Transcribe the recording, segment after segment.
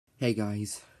Hey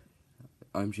guys,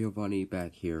 I'm Giovanni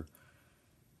back here.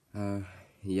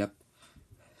 Yep.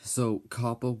 So,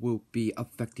 COPPA will be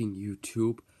affecting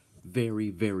YouTube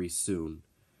very soon.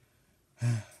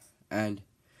 And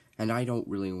I don't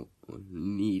really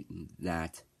need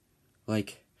that.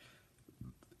 Like,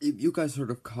 if you guys heard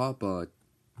of COPPA,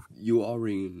 you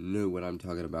already knew what I'm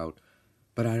talking about.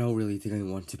 But I don't really think I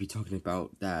want to be talking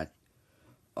about that.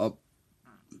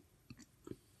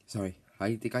 Sorry,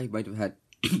 I think I might have had...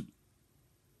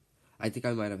 I think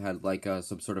I might have had, like,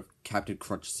 some sort of Captain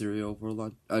Crunch cereal for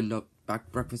lunch. No,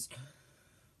 breakfast.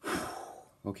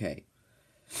 Okay.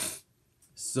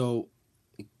 So,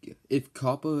 if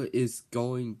COPPA is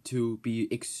going to be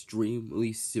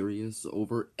extremely serious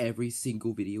over every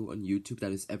single video on YouTube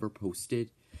that is ever posted,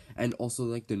 and also,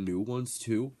 like, the new ones,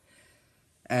 too,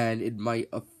 and it might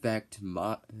affect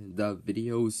the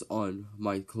videos on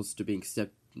my Close to Being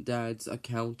Stepdad's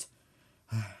account,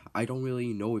 I don't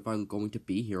really know if I'm going to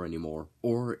be here anymore,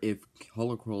 or if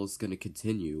Color Quirrell is going to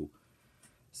continue.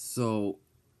 So,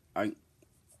 I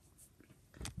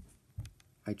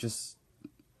just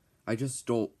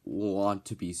don't want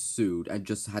to be sued and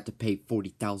just had to pay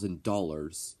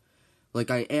 $40,000. Like,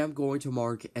 I am going to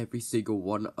mark every single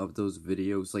one of those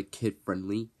videos, like,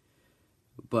 kid-friendly,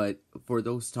 but for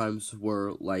those times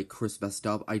where, like, Chris messed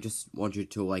up, I just want you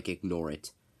to, like, ignore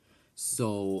it.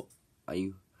 So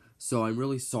I'm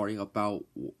really sorry about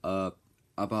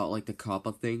like the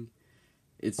COPPA thing.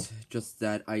 It's just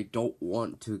that I don't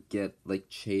want to get like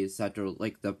chased after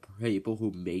like the people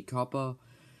who made COPPA,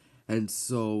 and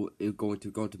so it's going to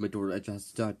go to my door and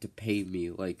just have to pay me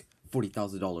like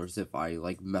 $40,000 if I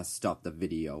like messed up the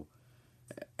video,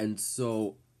 and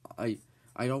so I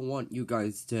don't want you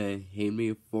guys to hate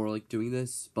me for like doing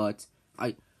this, but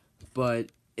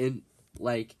in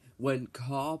like when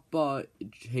COPPA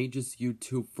changes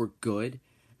YouTube for good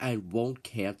and won't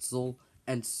cancel,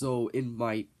 and so it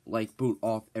might like boot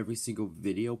off every single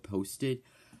video posted,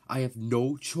 I have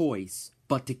no choice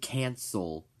but to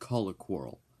cancel Color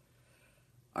Quirrell.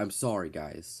 I'm sorry,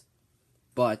 guys,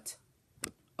 but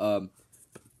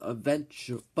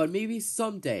eventually, but maybe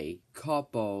someday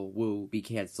COPPA will be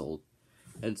canceled,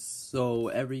 and so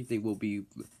everything will be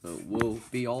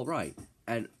all right.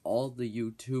 And all the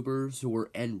YouTubers who were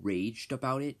enraged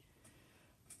about it,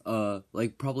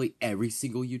 like probably every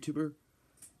single YouTuber.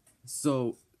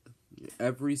 So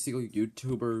every single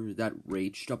YouTuber that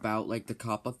raged about like the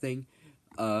COPPA thing,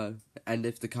 and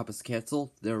if the COPPA's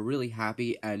canceled, they're really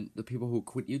happy, and the people who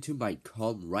quit YouTube might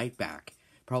come right back.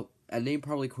 And they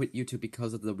probably quit YouTube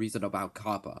because of the reason about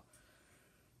COPPA.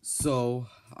 So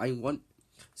I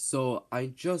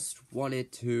just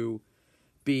wanted to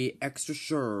be extra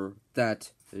sure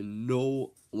that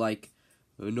no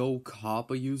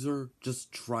COPPA user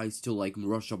just tries to like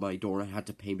rush on my door and had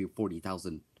to pay me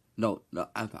 40,000. No,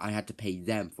 I had to pay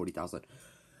them 40,000.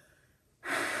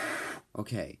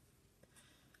 Okay.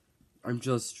 I'm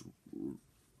just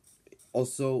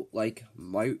also like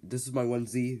this is my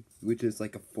onesie, which is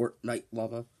like a Fortnite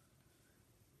llama.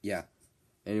 Yeah.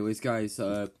 Anyways, guys,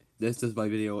 this is my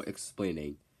video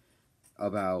explaining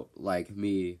about like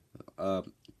me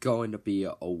going to be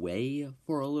away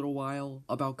for a little while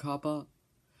about COPPA.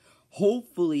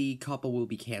 Hopefully COPPA will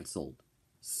be canceled.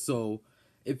 So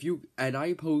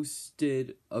I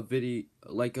posted a video,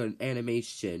 like an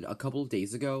animation a couple of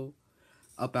days ago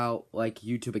about like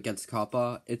YouTube against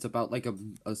COPPA. It's about like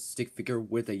a stick figure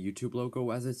with a YouTube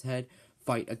logo as its head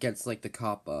fight against like the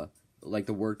COPPA, like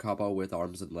the word COPPA with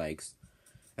arms and legs.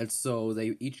 And so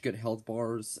they each get health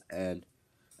bars, and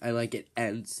like it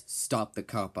ends stop the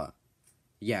COPPA.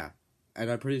 Yeah, and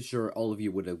I'm pretty sure all of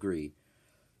you would agree.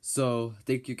 So,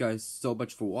 thank you guys so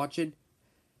much for watching,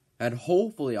 and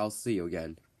hopefully I'll see you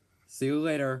again. See you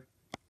later.